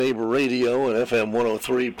Neighbor Radio and FM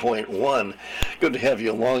 103.1. Good to have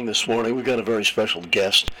you along this morning. We've got a very special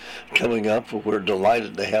guest coming up we're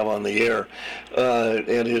delighted to have on the air.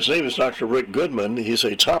 And his name is Dr. Rick Goodman. He's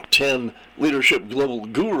a top 10 leadership global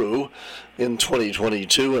guru in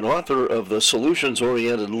 2022 and author of The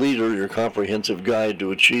Solutions-Oriented Leader, Your Comprehensive Guide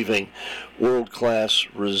to Achieving World-Class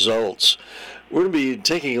Results. We're going to be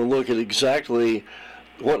taking a look at exactly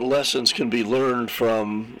what lessons can be learned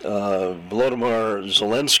from Volodymyr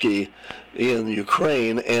Zelensky in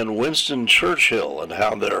Ukraine and Winston Churchill, and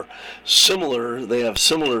how they're similar. They have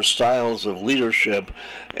similar styles of leadership,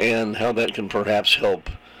 and how that can perhaps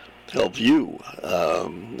help you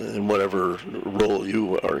in whatever role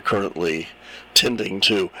you are currently tending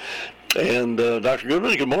to. And Dr.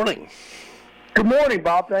 Goodman, good morning. Good morning,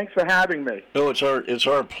 Bob. Thanks for having me. Oh, it's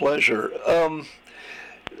our pleasure.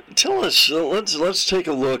 Tell us, let's take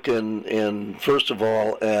a look and first of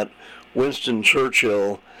all at Winston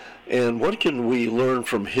Churchill and what can we learn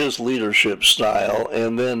from his leadership style.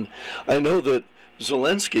 And then I know that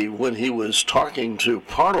Zelensky, when he was talking to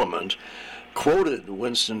Parliament, quoted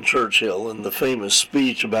Winston Churchill in the famous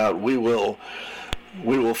speech about we will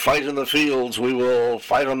fight in the fields, we will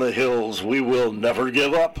fight on the hills, we will never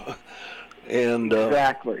give up, and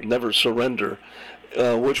exactly. Never surrender.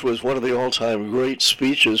 Which was one of the all-time great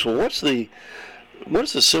speeches. Well, what's the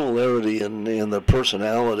similarity in the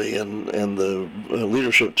personality and the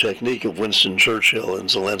leadership technique of Winston Churchill and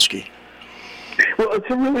Zelensky? Well, it's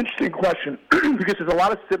a really interesting question because there's a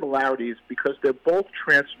lot of similarities because they're both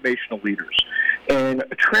transformational leaders. And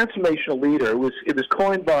a transformational leader it was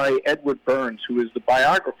coined by Edward Burns, who is the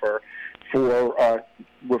biographer for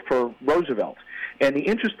Roosevelt. And the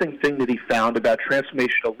interesting thing that he found about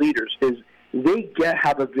transformational leaders is they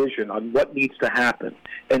have a vision on what needs to happen.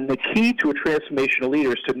 And the key to a transformational leader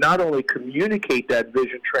is to not only communicate that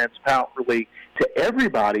vision transparently to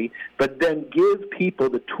everybody, but then give people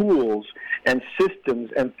the tools and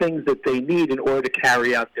systems and things that they need in order to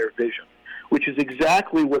carry out their vision, which is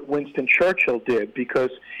exactly what Winston Churchill did,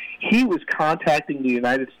 because he was contacting the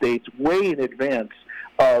United States way in advance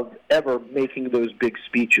of ever making those big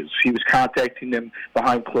speeches. He was contacting them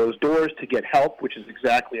behind closed doors to get help, which is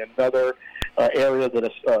exactly another area that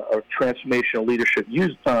a transformational leader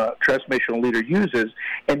uses,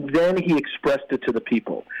 and then he expressed it to the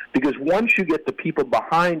people. Because once you get the people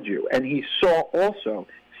behind you, and he saw also,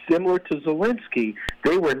 similar to Zelensky,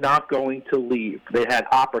 they were not going to leave. They had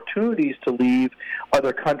opportunities to leave.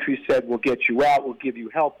 Other countries said, we'll get you out, we'll give you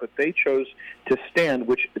help, but they chose to stand,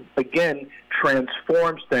 which, again,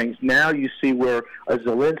 transforms things. Now you see where a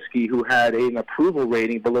Zelensky, who had an approval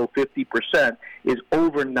rating below 50%, is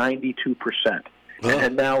over 92%,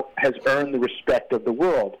 and now has earned the respect of the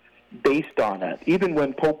world based on it. Even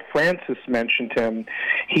when Pope Francis mentioned him,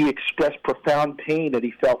 he expressed profound pain that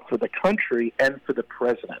he felt for the country and for the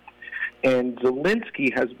president. And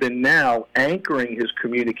Zelensky has been now anchoring his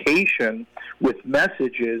communication with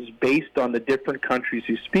messages based on the different countries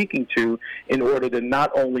he's speaking to in order to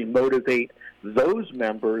not only motivate those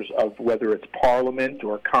members of whether it's Parliament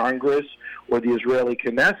or Congress or the Israeli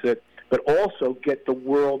Knesset, but also get the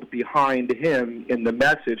world behind him in the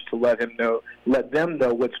message to let them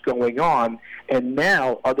know what's going on. And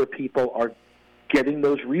now other people are getting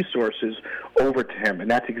those resources over to him,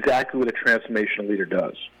 and that's exactly what a transformational leader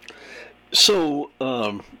does. So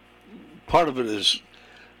part of it is,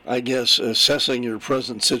 I guess, assessing your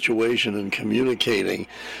present situation and communicating.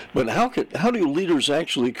 But how do leaders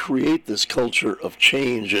actually create this culture of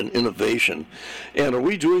change and innovation? And are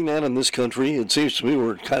we doing that in this country? It seems to me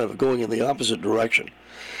we're kind of going in the opposite direction.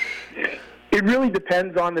 It really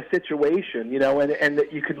depends on the situation, and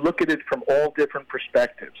that you could look at it from all different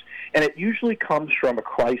perspectives. And it usually comes from a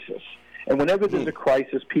crisis. And whenever there's a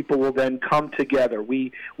crisis, people will then come together.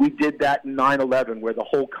 We did that in 9/11, where the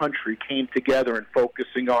whole country came together and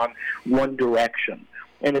focusing on one direction.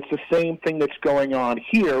 And it's the same thing that's going on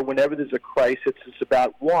here. Whenever there's a crisis, it's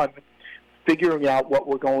about, one, figuring out what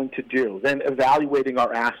we're going to do, then evaluating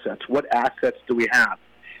our assets. What assets do we have?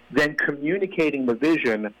 Then communicating the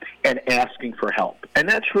vision and asking for help. And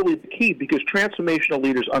that's really the key, because transformational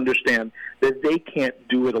leaders understand that they can't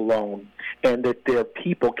do it alone and that their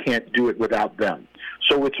people can't do it without them.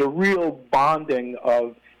 So it's a real bonding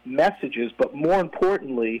of messages, but more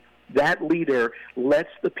importantly, that leader lets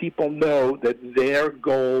the people know that their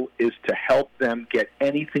goal is to help them get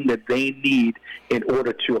anything that they need in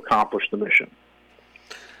order to accomplish the mission.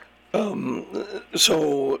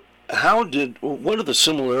 So what are the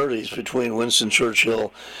similarities between Winston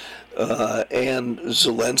Churchill and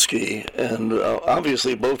Zelensky? And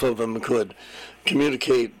obviously both of them could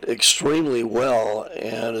communicate extremely well,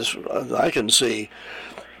 and as I can see,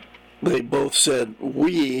 they both said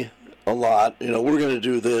we a lot. We're going to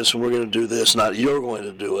do this and we're going to do this, not you're going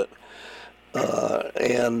to do it.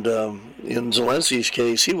 And in Zelensky's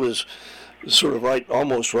case, he was sort of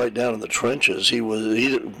almost right down in the trenches. He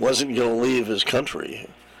wasn't going to leave his country.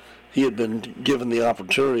 He had been given the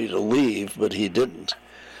opportunity to leave, but he didn't.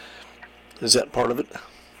 Is that part of it?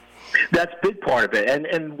 That's a big part of it.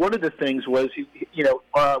 And one of the things was,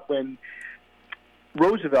 when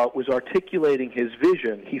Roosevelt was articulating his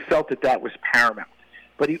vision, he felt that was paramount.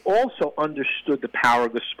 But he also understood the power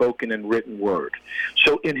of the spoken and written word.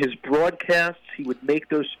 So in his broadcasts, he would make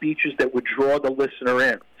those speeches that would draw the listener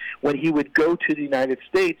in. When he would go to the United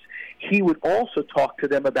States, he would also talk to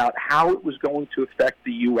them about how it was going to affect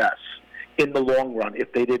the U.S. in the long run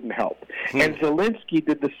if they didn't help. And Zelensky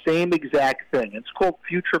did the same exact thing. It's called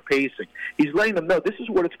future pacing. He's letting them know this is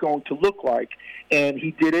what it's going to look like. And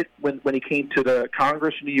he did it when he came to the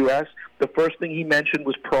Congress in the U.S. The first thing he mentioned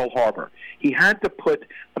was Pearl Harbor. He had to put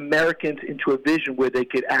Americans into a vision where they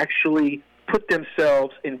could actually put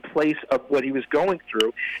themselves in place of what he was going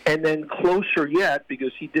through. And then closer yet,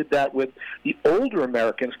 because he did that with the older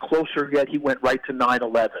Americans, closer yet he went right to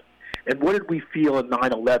 9/11. And what did we feel in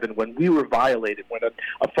 9/11 when we were violated, when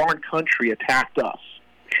a foreign country attacked us?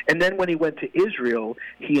 And then when he went to Israel,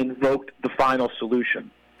 he invoked the final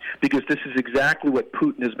solution. Because this is exactly what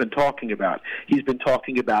Putin has been talking about. He's been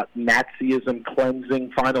talking about Nazism,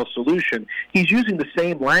 cleansing, final solution. He's using the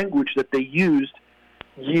same language that they used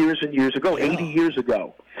years and years ago, 80 years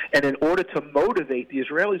ago. And in order to motivate the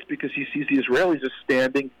Israelis, because he sees the Israelis as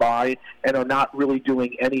standing by and are not really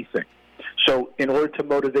doing anything. So in order to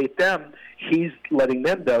motivate them, he's letting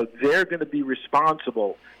them know they're going to be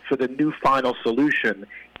responsible for the new final solution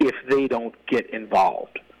if they don't get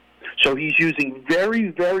involved. So he's using very,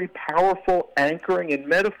 very powerful anchoring and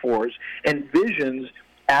metaphors and visions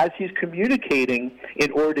as he's communicating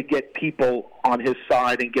in order to get people on his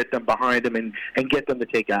side and get them behind him and get them to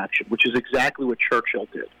take action, which is exactly what Churchill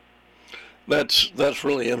did. That's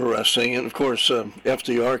really interesting. And, of course,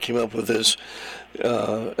 FDR came up with this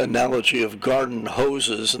analogy of garden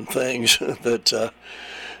hoses and things that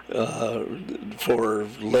for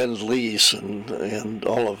Lend-Lease and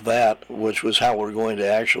all of that, which was how we're going to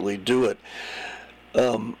actually do it.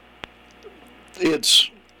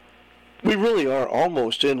 We really are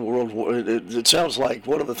almost in World War. It sounds like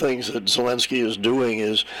one of the things that Zelensky is doing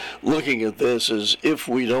is looking at this as if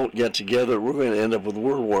we don't get together, we're going to end up with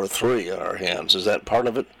World War III on our hands. Is that part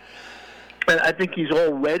of it? And I think he's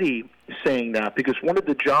already saying that, because one of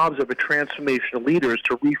the jobs of a transformational leader is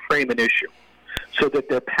to reframe an issue so that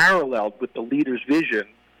they're paralleled with the leader's vision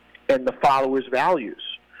and the follower's values,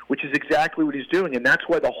 which is exactly what he's doing. And that's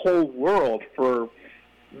why the whole world, for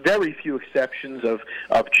very few exceptions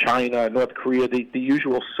of China, North Korea, the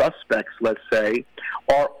usual suspects, let's say,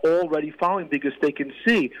 are already following, because they can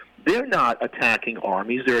see they're not attacking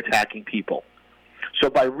armies, they're attacking people. So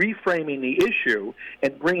by reframing the issue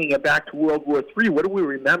and bringing it back to World War III, what do we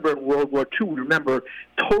remember in World War II? We remember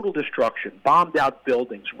total destruction, bombed out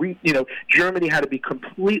buildings. Germany had to be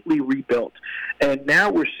completely rebuilt. And now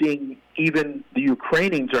we're seeing even the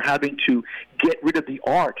Ukrainians are having to get rid of the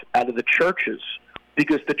art out of the churches,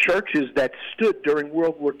 because the churches that stood during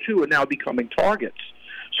World War II are now becoming targets.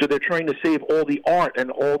 So they're trying to save all the art and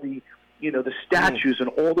all the the statues and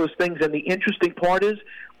all those things. And the interesting part is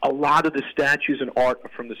a lot of the statues and art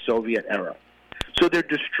are from the Soviet era. So they're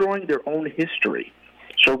destroying their own history.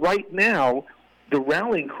 So right now, the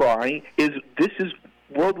rallying cry is, this is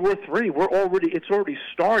World War III. It's already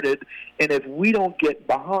started, and if we don't get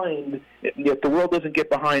behind, if the world doesn't get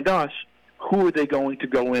behind us, who are they going to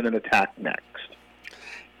go in and attack next?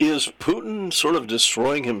 Is Putin sort of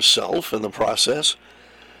destroying himself in the process?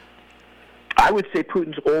 I would say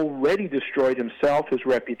Putin's already destroyed himself, his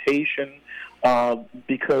reputation,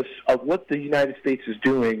 because of what the United States is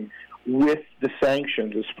doing with the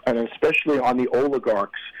sanctions, and especially on the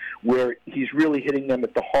oligarchs, where he's really hitting them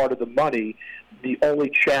at the heart of the money. The only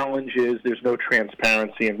challenge is there's no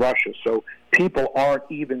transparency in Russia. So people aren't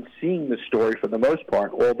even seeing the story for the most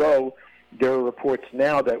part, although there are reports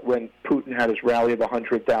now that when Putin had his rally of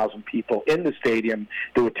 100,000 people in the stadium,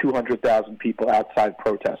 there were 200,000 people outside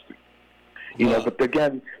protesting. But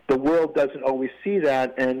again, the world doesn't always see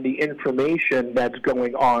that, and the information that's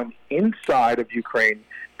going on inside of Ukraine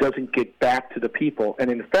doesn't get back to the people.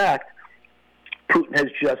 And in fact, Putin has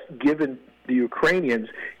just given the Ukrainians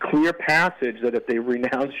clear passage that if they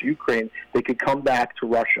renounce Ukraine, they could come back to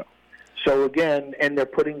Russia. So again, and they're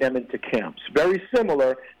putting them into camps, very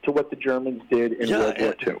similar to what the Germans did in World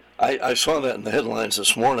War II. I saw that in the headlines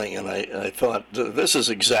this morning, and I thought this is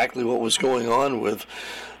exactly what was going on with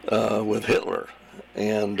Hitler.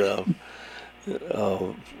 and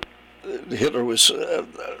Hitler was.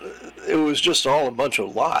 It was just all a bunch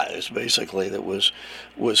of lies, basically, that was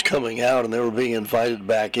coming out, and they were being invited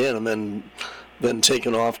back in, and then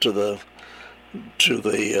taken off to the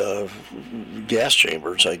gas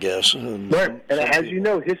chambers, I guess. Right, and as you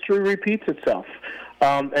know, history repeats itself.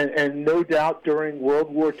 And no doubt during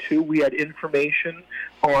World War II, we had information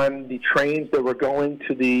on the trains that were going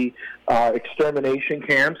to the extermination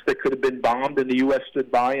camps that could have been bombed, and the U.S.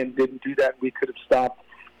 stood by and didn't do that. We could have stopped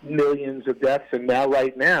millions of deaths. And now,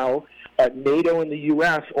 right now, NATO and the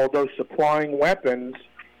U.S., although supplying weapons,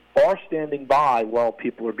 are standing by while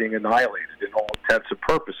people are being annihilated in all intents and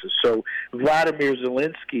purposes. So Volodymyr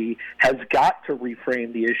Zelensky has got to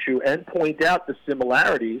reframe the issue and point out the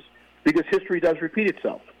similarities, because history does repeat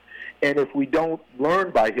itself. And if we don't learn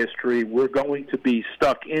by history, we're going to be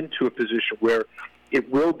stuck into a position where it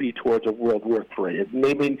will be towards a World War III.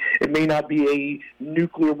 It may not be a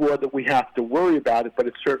nuclear war that we have to worry about it, but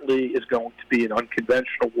it certainly is going to be an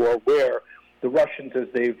unconventional war where the Russians, as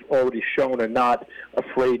they've already shown, are not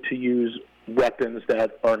afraid to use weapons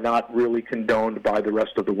that are not really condoned by the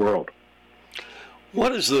rest of the world.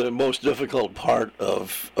 What is the most difficult part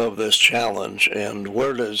of this challenge, and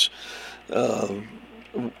where does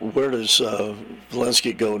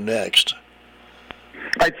Zelensky go next?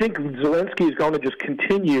 I think Zelensky is going to just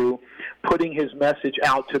continue putting his message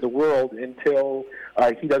out to the world until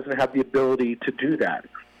he doesn't have the ability to do that.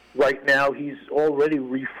 Right now, he's already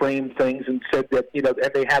reframed things and said that,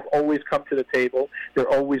 and they have always come to the table. They're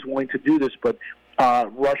always wanting to do this, but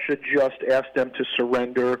Russia just asked them to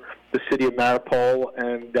surrender the city of Mariupol,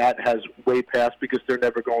 and that has way passed because they're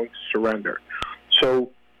never going to surrender.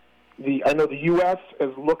 So I know the U.S.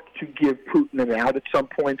 has looked to give Putin an out at some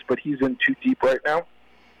points, but he's in too deep right now.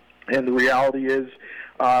 And the reality is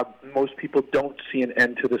most people don't see an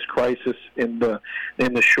end to this crisis in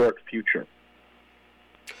the short future.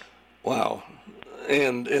 Wow.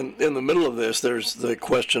 And in the middle of this, there's the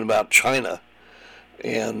question about China.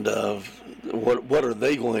 And what are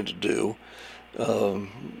they going to do?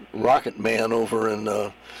 Rocket Man over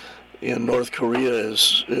in North Korea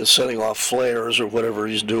is setting off flares or whatever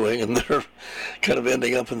he's doing, and they're kind of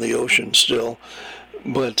ending up in the ocean still.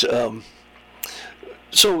 But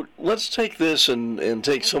so let's take this and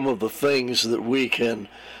take some of the things that we can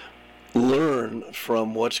learn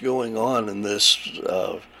from what's going on in this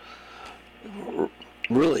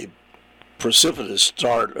really precipitous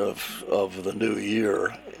start of the new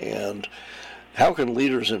year. And how can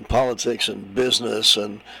leaders in politics and business,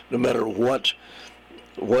 and no matter what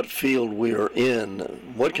field we are in,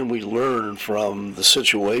 what can we learn from the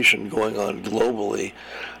situation going on globally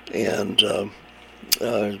and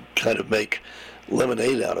kind of make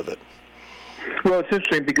lemonade out of it? Well, it's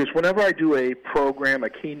interesting because whenever I do a program, a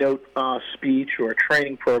keynote speech, or a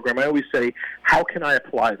training program, I always say, how can I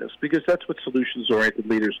apply this? Because that's what solutions-oriented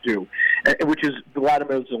leaders do, which is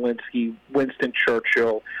Volodymyr Zelensky, Winston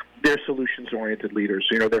Churchill. They're solutions-oriented leaders.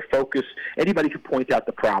 They're focused. Anybody can point out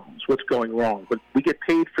the problems, what's going wrong, but we get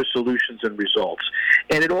paid for solutions and results.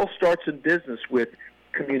 And it all starts in business with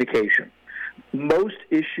communication. Most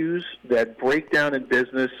issues that break down in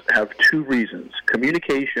business have two reasons: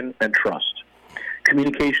 communication and trust.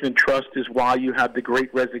 Communication and trust is why you have the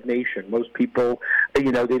Great Resignation. Most people, they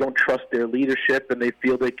don't trust their leadership, and they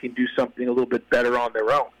feel they can do something a little bit better on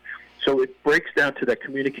their own. So it breaks down to that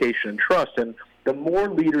communication and trust. And the more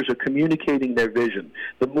leaders are communicating their vision,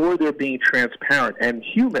 the more they're being transparent and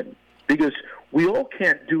human, because we all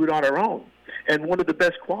can't do it on our own. And one of the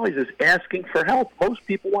best qualities is asking for help. Most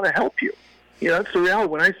people want to help you. That's the reality.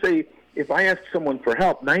 When I say, if I ask someone for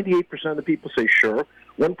help, 98% of the people say sure.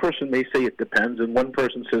 One person may say it depends, and one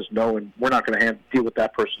person says no, and we're not going to deal with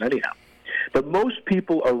that person anyhow. But most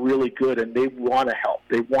people are really good, and they want to help.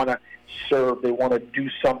 They want to serve. They want to do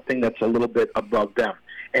something that's a little bit above them.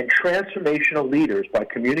 And transformational leaders, by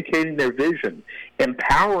communicating their vision,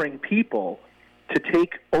 empowering people to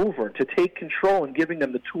take over, to take control, and giving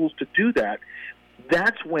them the tools to do that,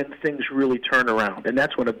 that's when things really turn around. And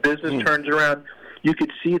that's when a business turns around. You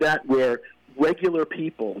could see that where regular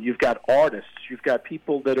people, you've got artists, you've got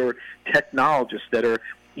people that are technologists that are,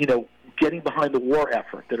 getting behind the war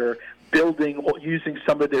effort, that are building or using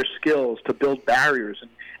some of their skills to build barriers.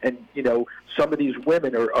 And some of these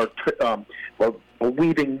women are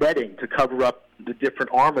weaving netting to cover up the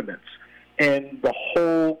different armaments. And the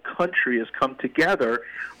whole country has come together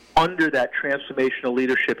under that transformational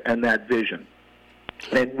leadership and that vision.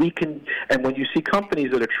 And when you see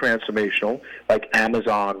companies that are transformational, like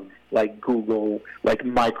Amazon, like Google, like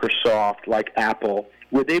Microsoft, like Apple,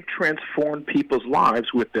 where they've transformed people's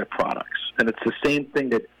lives with their products. And it's the same thing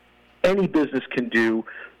that any business can do,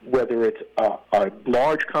 whether it's a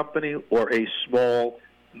large company or a small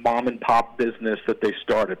mom-and-pop business that they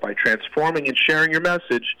started. By transforming and sharing your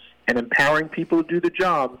message and empowering people to do the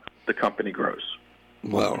job, the company grows.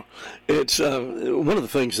 Well, it's one of the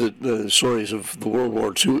things that the stories of the World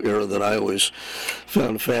War II era that I always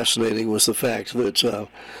found fascinating was the fact that all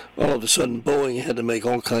of a sudden Boeing had to make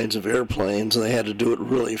all kinds of airplanes, and they had to do it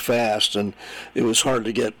really fast, and it was hard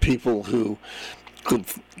to get people who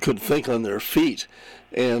could think on their feet.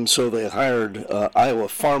 And so they hired Iowa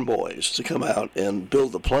farm boys to come out and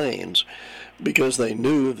build the planes, because they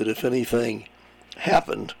knew that if anything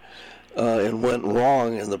happened and went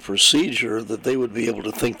wrong in the procedure, that they would be able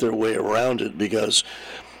to think their way around it, because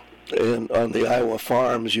on the Iowa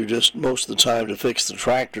farms, you just, most of the time, to fix the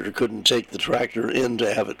tractor, couldn't take the tractor in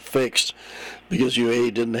to have it fixed, because you,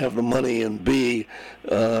 A, didn't have the money, and B,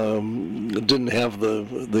 didn't have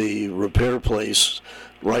the repair place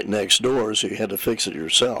right next door, so you had to fix it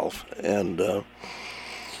yourself. And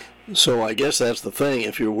so I guess that's the thing.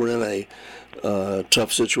 If you were in a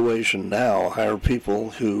tough situation now, hire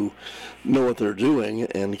people who know what they're doing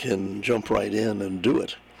and can jump right in and do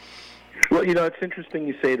it. Well, it's interesting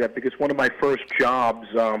you say that, because one of my first jobs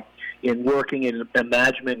in working in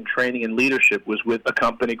management and training and leadership was with a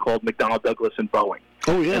company called McDonnell Douglas and Boeing.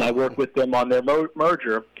 Oh, yeah. And I worked with them on their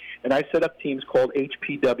merger, and I set up teams called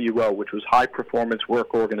HPWO, which was High Performance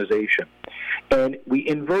Work Organization. And we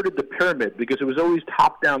inverted the pyramid, because it was always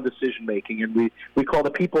top-down decision-making, and we called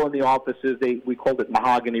the people in the offices, we called it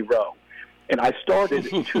Mahogany Row. And I started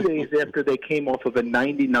 2 days after they came off of a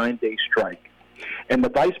 99-day strike. And the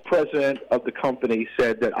vice president of the company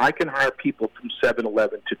said that I can hire people from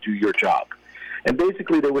 7-Eleven to do your job. And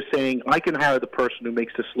basically they were saying, I can hire the person who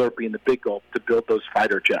makes the Slurpee and the Big Gulp to build those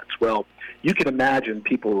fighter jets. Well, you can imagine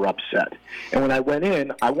people were upset. And when I went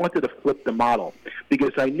in, I wanted to flip the model,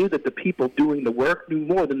 because I knew that the people doing the work knew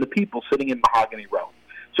more than the people sitting in Mahogany Row.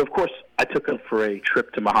 So, of course, I took them for a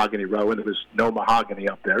trip to Mahogany Row, and there was no mahogany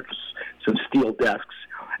up there, just some steel desks.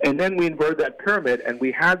 And then we inverted that pyramid, and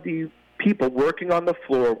we had the people working on the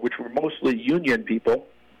floor, which were mostly union people,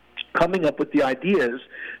 coming up with the ideas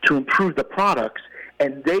to improve the products,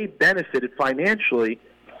 and they benefited financially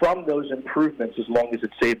from those improvements as long as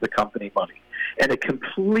it saved the company money. And it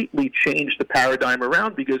completely changed the paradigm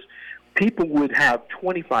around, because people would have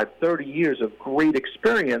 25, 30 years of great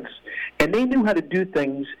experience, and they knew how to do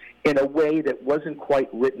things in a way that wasn't quite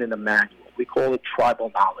written in a manual. We call it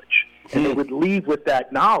tribal knowledge. And they would leave with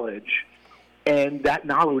that knowledge, and that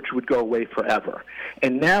knowledge would go away forever.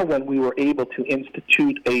 And now when we were able to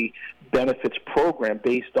institute a benefits program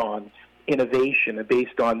based on innovation and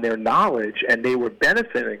based on their knowledge, and they were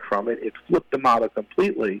benefiting from it, it flipped the model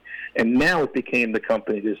completely, and now it became the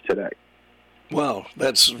company it is today. Wow,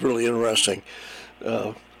 that's really interesting.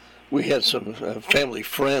 We had some family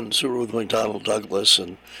friends who were with McDonnell Douglas,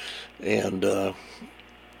 and I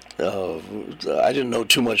didn't know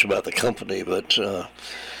too much about the company, but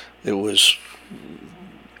it was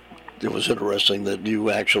interesting that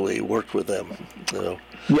you actually worked with them.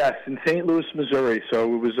 Yes, in St. Louis, Missouri.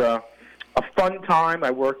 So it was a fun time.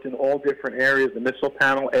 I worked in all different areas, the missile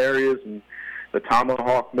panel areas, and the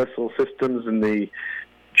Tomahawk missile systems, and the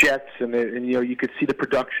jets, and you could see the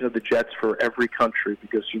production of the jets for every country,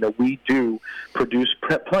 because we do produce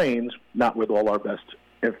planes, not with all our best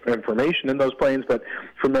information in those planes, but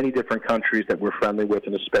for many different countries that we're friendly with,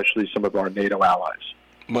 and especially some of our NATO allies.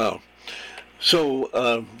 Wow. So,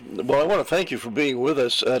 I want to thank you for being with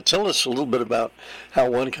us. Tell us a little bit about how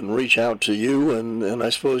one can reach out to you, and I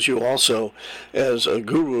suppose you also, as a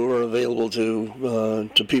guru, are available to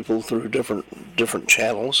people through different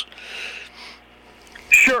channels.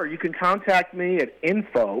 Sure. You can contact me at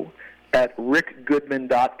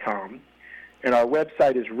info@rickgoodman.com, and our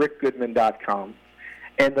website is rickgoodman.com.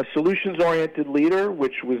 And the Solutions-Oriented Leader,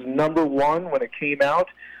 which was #1 when it came out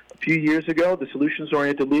a few years ago, the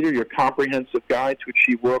Solutions-Oriented Leader, your comprehensive guide to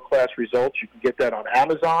achieve world-class results. You can get that on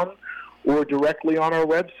Amazon or directly on our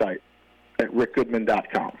website at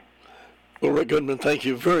rickgoodman.com. Well, Rick Goodman, thank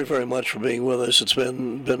you very, very much for being with us. It's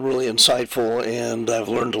been really insightful, and I've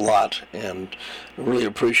learned a lot, and I really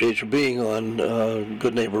appreciate you being on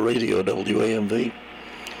Good Neighbor Radio, WAMV.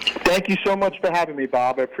 Thank you so much for having me,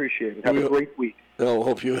 Bob. I appreciate it. Have a great week. I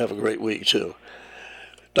hope you have a great week, too.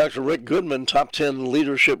 Dr. Rick Goodman, top 10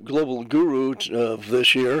 leadership global guru of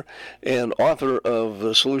this year and author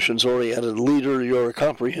of Solutions-Oriented Leader, Your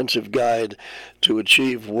Comprehensive Guide to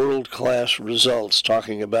Achieve World-Class Results,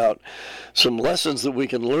 talking about some lessons that we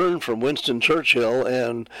can learn from Winston Churchill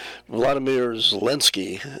and Volodymyr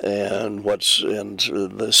Zelensky and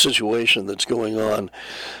the situation that's going on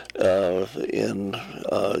in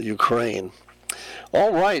Ukraine.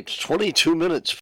 All right, 22 minutes.